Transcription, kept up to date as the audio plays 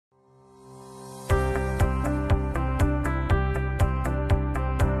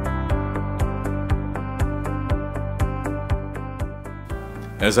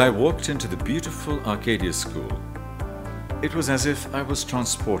As I walked into the beautiful Arcadia School, it was as if I was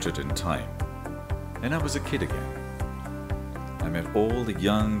transported in time, and I was a kid again. I met all the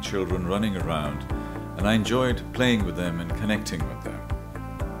young children running around, and I enjoyed playing with them and connecting with them.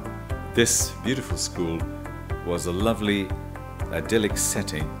 This beautiful school was a lovely, idyllic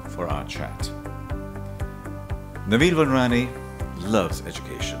setting for our chat. Navin Valrani loves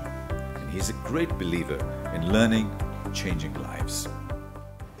education, and he's a great believer in learning and changing lives.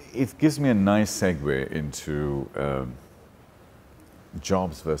 It gives me a nice segue into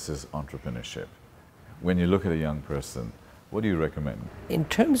jobs versus entrepreneurship. When you look at a young person, what do you recommend? In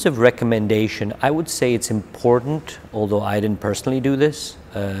terms of recommendation, I would say it's important, although I didn't personally do this,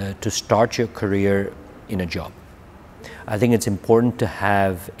 to start your career in a job. I think it's important to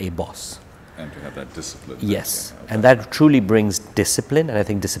have a boss. And to have that discipline. Yes, and that truly brings discipline, and I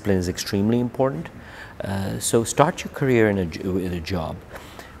think discipline is extremely important. So start your career in a job.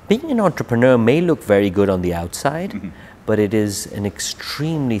 Being an entrepreneur may look very good on the outside, but it is an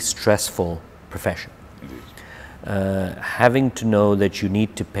extremely stressful profession. Having to know that you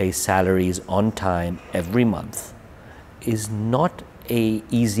need to pay salaries on time every month is not an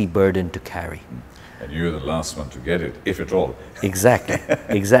easy burden to carry. And you're the last one to get it, if at all. Exactly,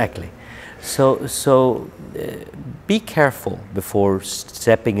 exactly. So be careful before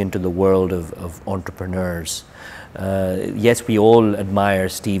stepping into the world of entrepreneurs. Yes, we all admire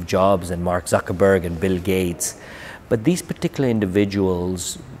Steve Jobs and Mark Zuckerberg and Bill Gates, but these particular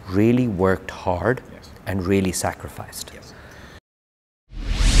individuals really worked hard and really sacrificed.